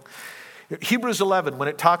wrong. Hebrews 11, when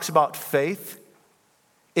it talks about faith,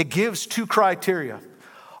 it gives two criteria.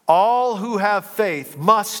 All who have faith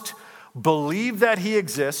must believe that he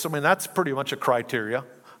exists. I mean, that's pretty much a criteria.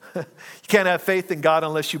 You can't have faith in God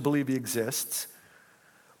unless you believe he exists.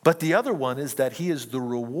 But the other one is that he is the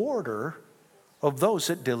rewarder of those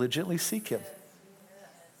that diligently seek him.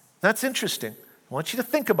 That's interesting. I want you to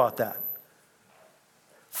think about that.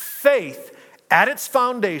 Faith, at its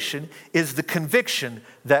foundation, is the conviction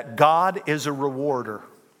that God is a rewarder.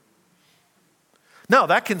 Now,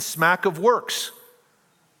 that can smack of works.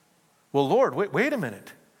 Well, Lord, wait a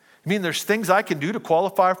minute. You mean there's things I can do to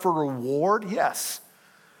qualify for reward? Yes.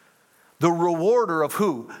 The rewarder of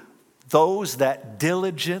who? Those that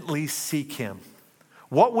diligently seek him.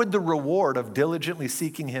 What would the reward of diligently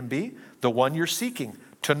seeking him be? The one you're seeking,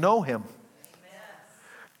 to know him.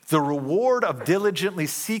 The reward of diligently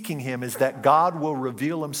seeking him is that God will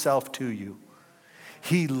reveal himself to you.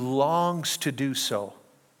 He longs to do so.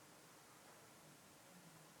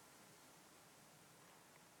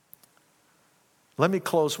 Let me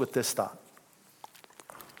close with this thought.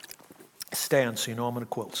 Stand so you know I'm going to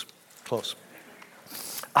close.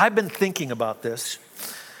 I've been thinking about this,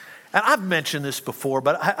 and I've mentioned this before,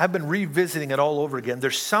 but I've been revisiting it all over again.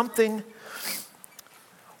 There's something,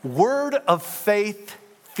 word of faith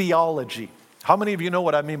theology. How many of you know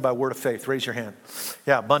what I mean by word of faith? Raise your hand.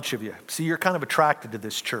 Yeah, a bunch of you. See, you're kind of attracted to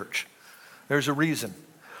this church. There's a reason.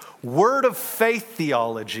 Word of faith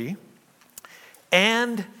theology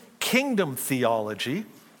and kingdom theology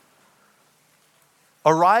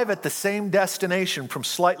arrive at the same destination from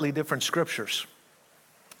slightly different scriptures.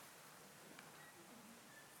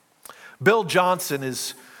 Bill Johnson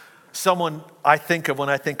is someone I think of when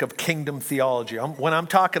I think of kingdom theology. When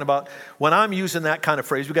I'm using that kind of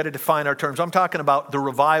phrase, we've got to define our terms. I'm talking about the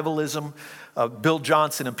revivalism of Bill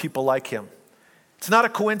Johnson and people like him. It's not a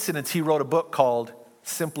coincidence he wrote a book called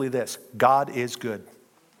simply this, God is Good.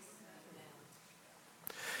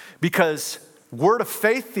 Because Word of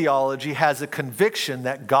faith theology has a conviction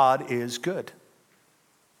that God is good.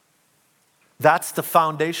 That's the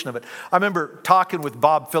foundation of it. I remember talking with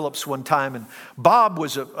Bob Phillips one time, and Bob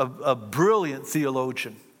was a brilliant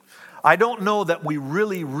theologian. I don't know that we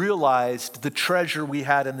really realized the treasure we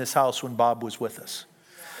had in this house when Bob was with us.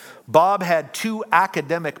 Bob had 2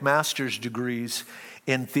 academic master's degrees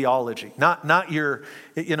in theology.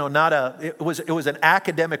 It was an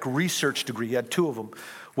academic research degree. He had 2 of them.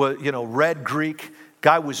 Well, read Greek.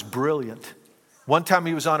 Guy was brilliant. One time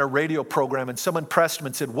he was on a radio program and someone pressed him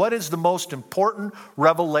and said, "What is the most important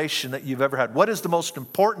revelation that you've ever had? What is the most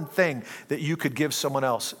important thing that you could give someone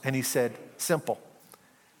else?" And he said, simple,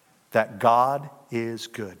 that God is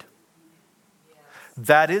good.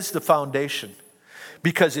 That is the foundation.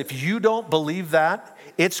 Because if you don't believe that,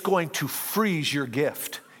 it's going to freeze your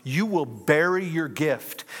gift. You will bury your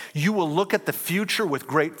gift. You will look at the future with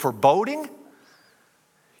great foreboding.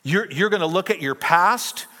 You're going to look at your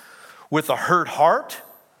past with a hurt heart,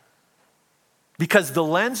 because the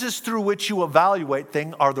lenses through which you evaluate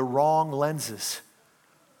things are the wrong lenses.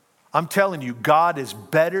 I'm telling you, God is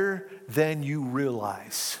better than you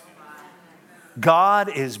realize. God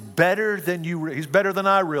is better than He's better than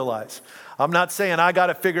I realize. I'm not saying I got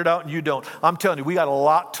it figured out and you don't. I'm telling you, we got a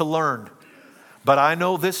lot to learn. But I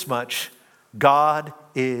know this much, God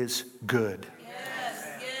is good. Yes.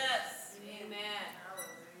 Amen.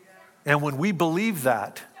 And when we believe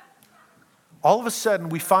that, all of a sudden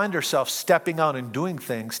we find ourselves stepping out and doing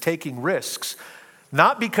things, taking risks,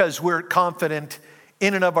 not because we're confident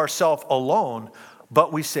in and of ourselves alone,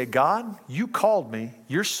 but we say, God, you called me,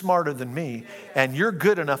 you're smarter than me, and you're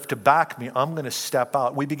good enough to back me. I'm going to step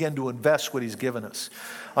out. We begin to invest what He's given us.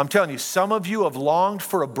 I'm telling you, some of you have longed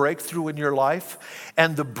for a breakthrough in your life,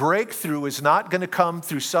 and the breakthrough is not going to come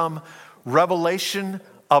through some revelation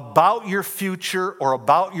about your future or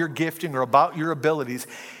about your gifting or about your abilities.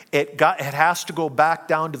 It has to go back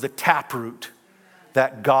down to the taproot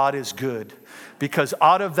that God is good, because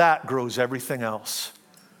out of that grows everything else.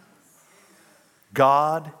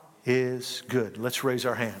 God is good. Let's raise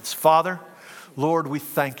our hands. Father, Lord, we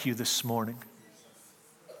thank you this morning.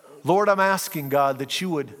 Lord, I'm asking, God, that you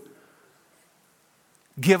would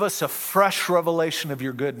give us a fresh revelation of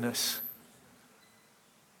your goodness.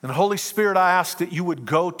 And Holy Spirit, I ask that you would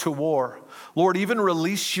go to war. Lord, even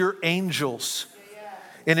release your angels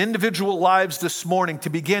in individual lives this morning to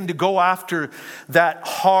begin to go after that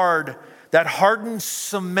hardened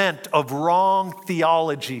cement of wrong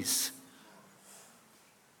theologies.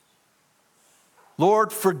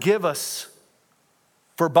 Lord, forgive us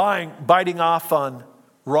for biting off on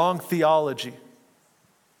wrong theology.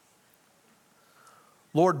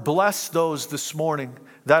 Lord, bless those this morning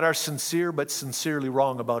that are sincere but sincerely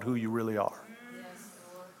wrong about who you really are. Yes,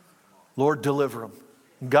 Lord, deliver them.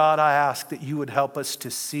 God, I ask that you would help us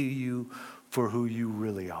to see you for who you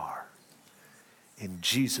really are. In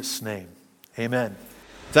Jesus' name, amen.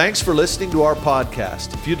 Thanks for listening to our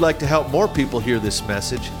podcast. If you'd like to help more people hear this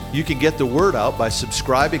message, you can get the word out by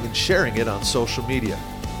subscribing and sharing it on social media.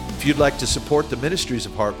 If you'd like to support the ministries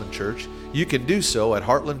of Heartland Church, you can do so at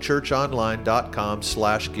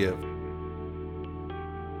heartlandchurchonline.com/give.